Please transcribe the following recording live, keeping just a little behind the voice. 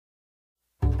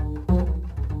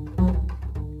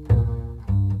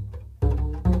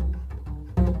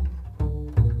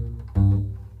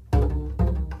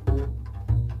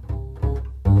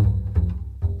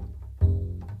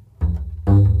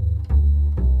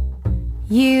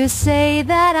You say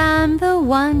that I'm the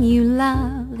one you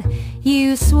love.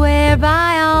 You swear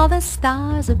by all the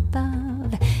stars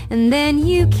above, and then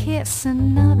you kiss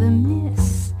another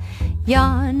miss.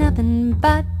 You're nothing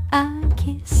but a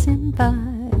kissing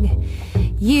bug.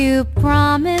 You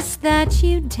promised that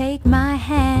you'd take my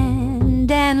hand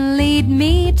and lead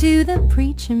me to the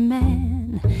preacher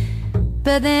man,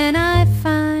 but then I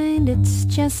find it's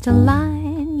just a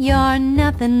line. You're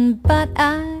nothing but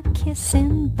a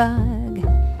kissing bug.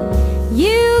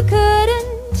 You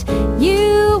couldn't,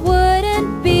 you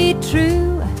wouldn't be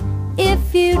true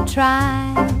if you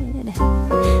tried.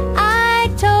 I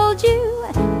told you,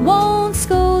 won't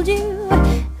scold you,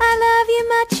 I love you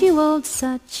much, you old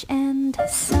such and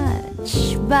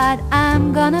such. But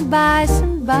I'm gonna buy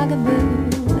some bugaboo,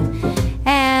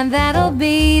 and that'll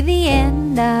be the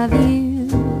end of you.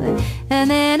 And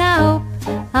then I hope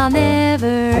I'll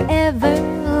never ever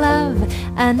love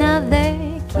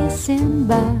another kissing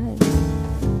bug.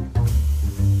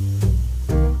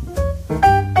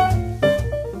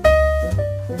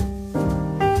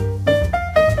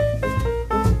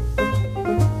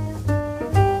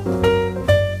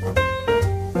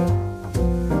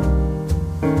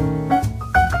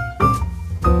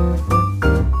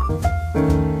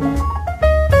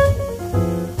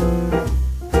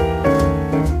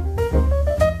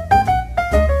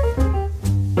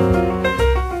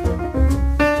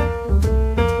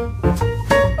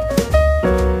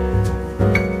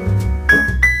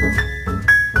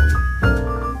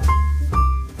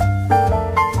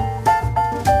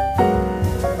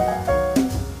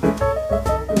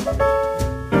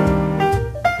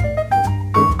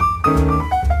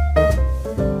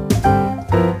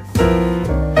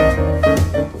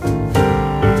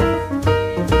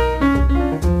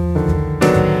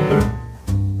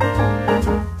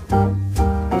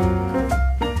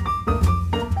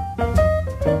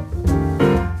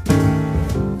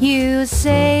 You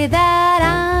say that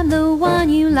I'm the one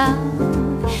you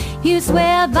love. You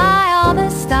swear by all the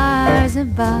stars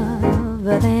above,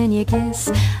 but then you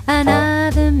kiss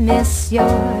another miss.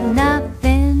 You're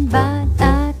nothing but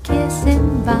a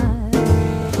kissing bug.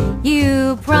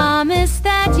 You promised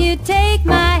that you'd take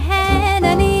my hand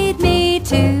and lead me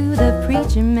to the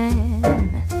preacher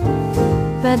man,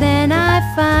 but then I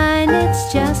find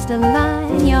it's just a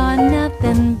line. You're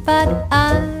nothing but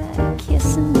a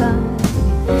kissing bug.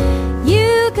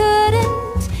 You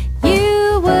couldn't,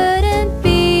 you wouldn't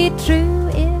be true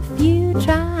if you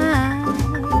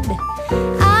tried.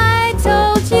 I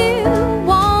told you,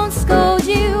 won't scold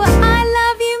you, I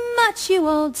love you much, you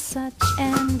old such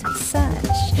and such.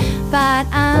 But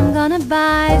I'm gonna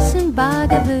buy some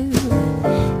bugaboo,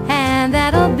 and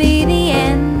that'll be the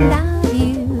end of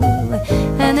you.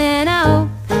 And then I hope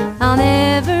I'll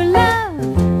never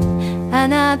love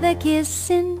another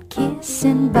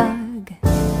kissing bug.